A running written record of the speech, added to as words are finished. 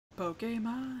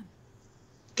Pokemon.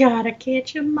 Gotta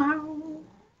catch 'em all.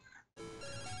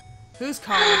 Who's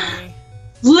calling me?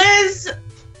 Liz!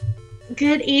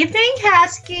 Good evening,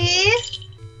 Husky.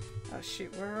 Oh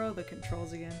shoot, where are all the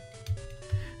controls again?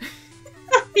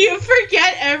 You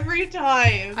forget every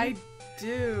time. I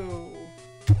do.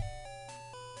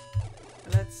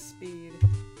 That's speed.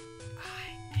 I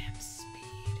am speed.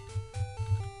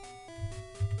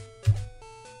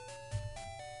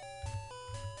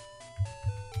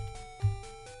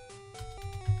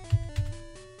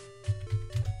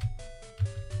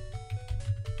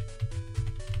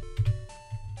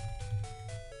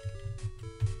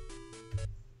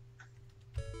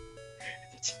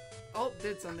 Oh,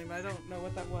 did something, but I don't know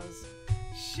what that was.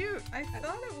 Shoot, I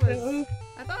thought it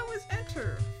was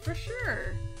enter, for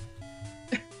sure.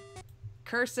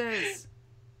 Curses.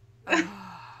 Oh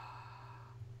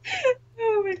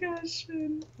my gosh.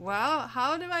 Well,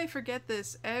 how do I forget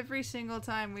this every single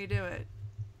time we do it?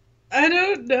 I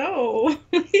don't know.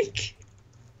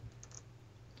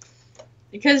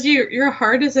 Because your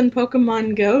heart is in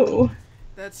Pokemon Go.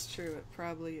 That's true, it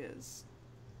probably is.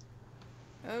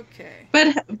 Okay.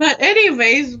 But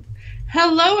anyways,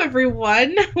 hello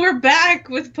everyone. We're back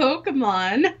with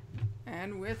Pokemon.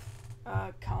 And with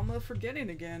Kalma forgetting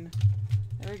again.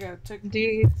 There we go. Took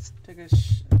a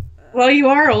well, you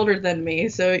are older than me,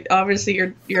 so obviously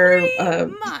you're 3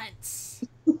 months.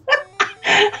 3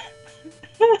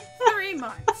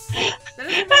 months. That doesn't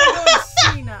mean I'm going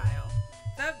senile.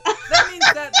 That means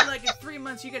that like in 3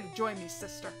 months you gotta join me,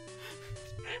 sister.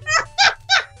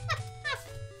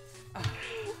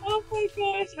 Oh my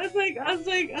gosh! I was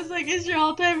like, is your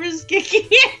Alzheimer's kicking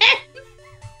in?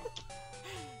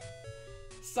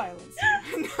 Silence.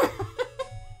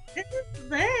 This is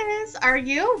Liz. Are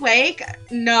you awake?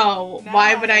 No. No.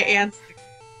 Why would I answer?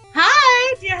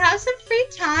 Hi. Do you have some free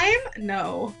time?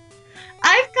 No.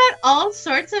 I've got all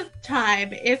sorts of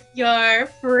time. If you're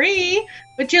free,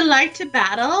 would you like to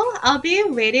battle? I'll be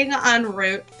waiting on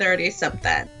Route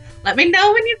 30-something. Let me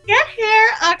know when you get here.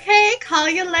 Okay, call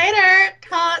you later.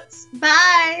 Tots.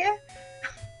 Bye.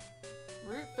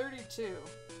 Route 32.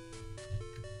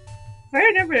 I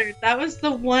remember that was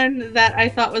the one that I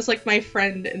thought was like my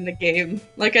friend in the game.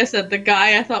 Like I said, the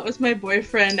guy I thought was my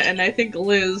boyfriend, and I think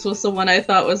Liz was the one I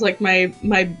thought was like my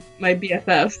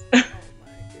BFF. Oh my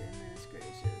goodness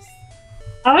gracious.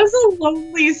 I was a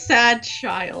lonely, sad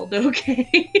child,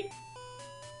 okay?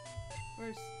 We're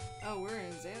in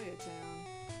Azalea Town.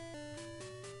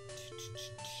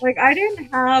 Like, I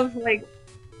didn't have, like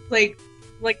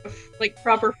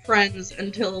proper friends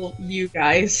until you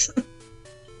guys.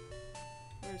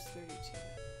 Where's 32?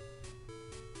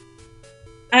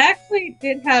 I actually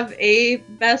did have a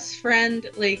best friend,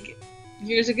 like,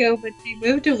 years ago, but she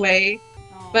moved away.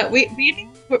 Aww. But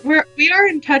we are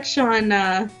in touch on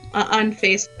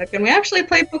Facebook, and we actually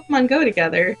play Pokemon Go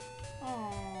together.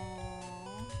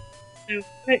 So,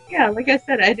 but yeah, like I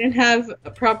said, I didn't have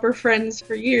proper friends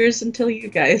for years until you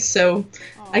guys, so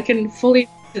I can fully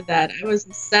to that. I was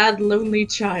a sad, lonely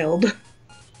child.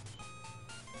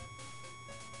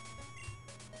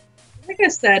 Like I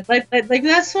said, like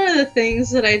that's one of the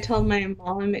things that I tell my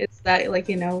mom is that, like,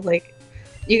 you know, like,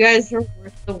 you guys are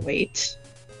worth the wait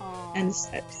and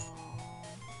such.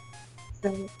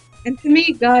 So, and to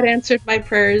me, God answered my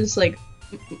prayers like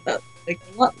a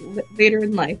lot later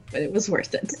in life, but it was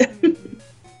worth it.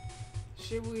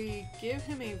 Should we give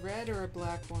him a red or a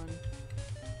black one?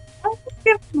 I'll just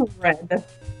give him a red.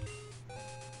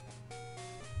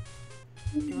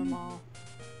 Give them all.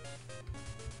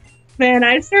 Man,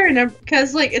 I still remember,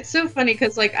 because, like, it's so funny,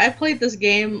 because, like, I played this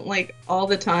game, like, all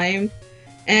the time,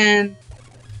 and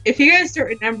if you guys don't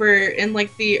remember, in,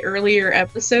 like, the earlier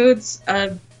episodes,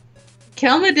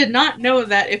 Kelma did not know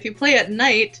that if you play at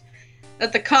night,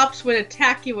 that the cops would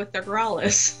attack you with their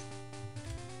Growlithe.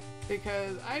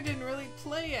 Because I didn't really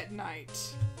play at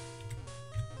night.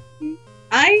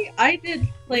 I did,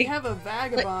 like... We have a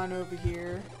vagabond over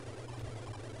here.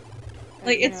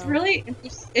 Like, it's really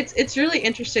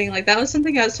interesting. Like, that was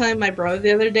something I was telling my brother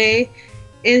the other day,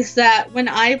 is that when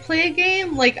I play a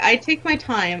game, like, I take my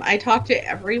time. I talk to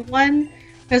everyone,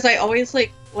 because I always,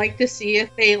 like to see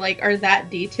if they, like, are that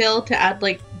detailed to add,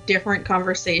 like, different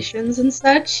conversations and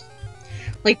such.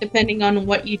 Like, depending on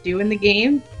what you do in the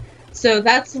game. So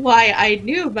that's why I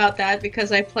knew about that,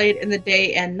 because I played in the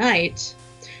day and night.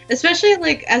 Especially,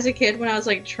 like, as a kid when I was,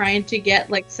 like, trying to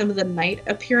get, like, some of the night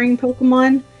appearing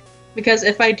Pokemon. Because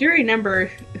if I do remember,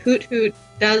 Hoot Hoot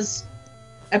does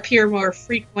appear more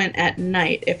frequent at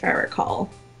night, if I recall.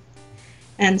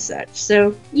 And such.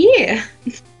 So, yeah.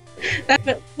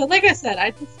 But like I said,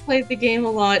 I just played the game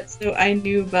a lot, so I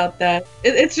knew about that.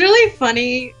 It's really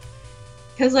funny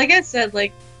because like I said,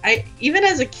 like I even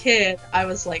as a kid, I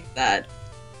was like that.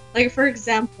 Like for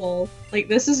example, like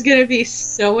this is gonna be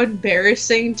so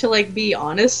embarrassing to like be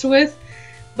honest with,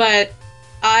 but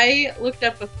I looked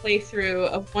up a playthrough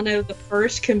of one of the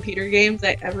first computer games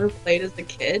I ever played as a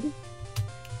kid,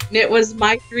 and it was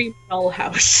My Dream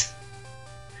Dollhouse.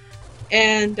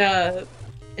 And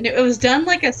it was done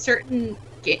like a certain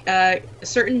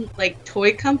like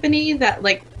toy company that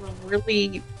like were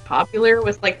really popular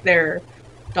with like their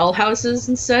dollhouses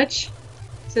and such.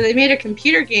 So they made a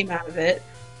computer game out of it.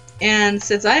 And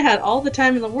since I had all the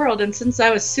time in the world, and since I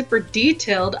was super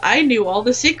detailed, I knew all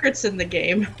the secrets in the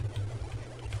game.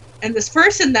 And this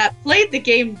person that played the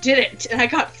game didn't, and I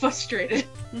got frustrated.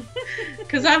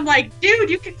 Because I'm like, dude,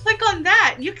 you can click on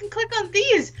that, you can click on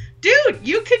these. Dude,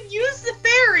 you can use the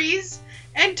fairies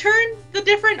and turn the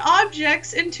different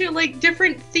objects into, like,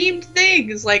 different themed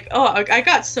things. Like, oh, I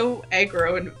got so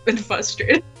aggro and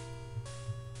frustrated.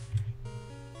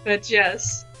 But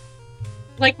yes.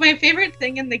 Like, my favorite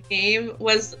thing in the game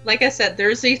was, like I said,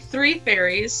 there's these 3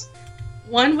 fairies.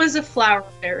 One was a flower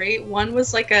fairy, one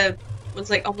was like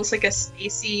almost like a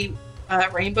spacey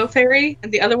rainbow fairy,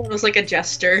 and the other one was like a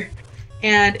jester.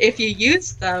 And if you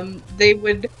used them, they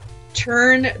would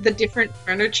turn the different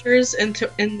furnitures in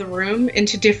the room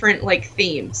into different like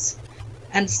themes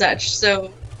and such.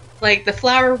 So like the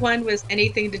flower one was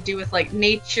anything to do with like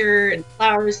nature and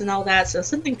flowers and all that, so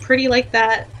something pretty like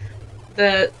that.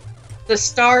 The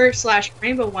star /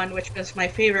 rainbow one, which was my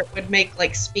favorite, would make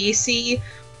like spacey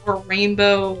or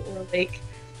rainbow or like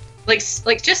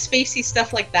just spacey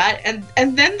stuff like that.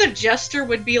 And then the jester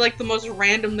would be like the most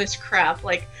randomness crap.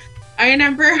 Like I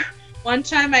remember one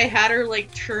time I had her like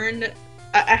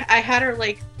I had her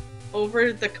like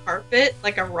over the carpet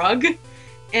like a rug,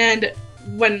 and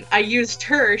when I used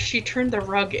her, she turned the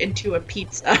rug into a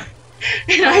pizza.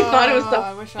 And I thought it was the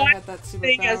I wish I had that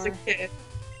thing superpower. as a kid.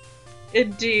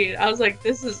 Indeed. I was like,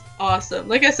 this is awesome.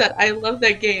 Like I said, I love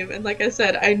that game, and like I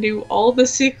said, I knew all the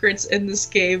secrets in this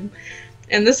game,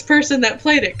 and this person that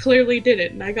played it clearly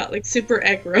didn't, and I got like super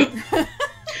aggro.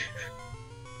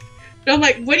 But I'm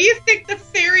like, what do you think the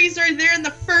fairies are there in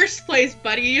the first place,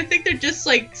 buddy? You think they're just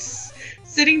like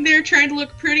sitting there trying to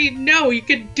look pretty? No, you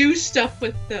can do stuff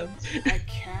with them. I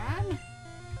can?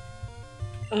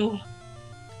 Oh.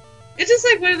 It's just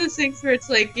like one of those things where it's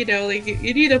like, you know, like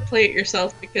you need to play it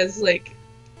yourself because the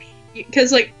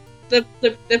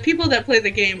people that play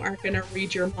the game aren't gonna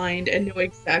read your mind and know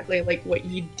exactly like what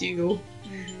you do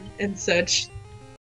and such.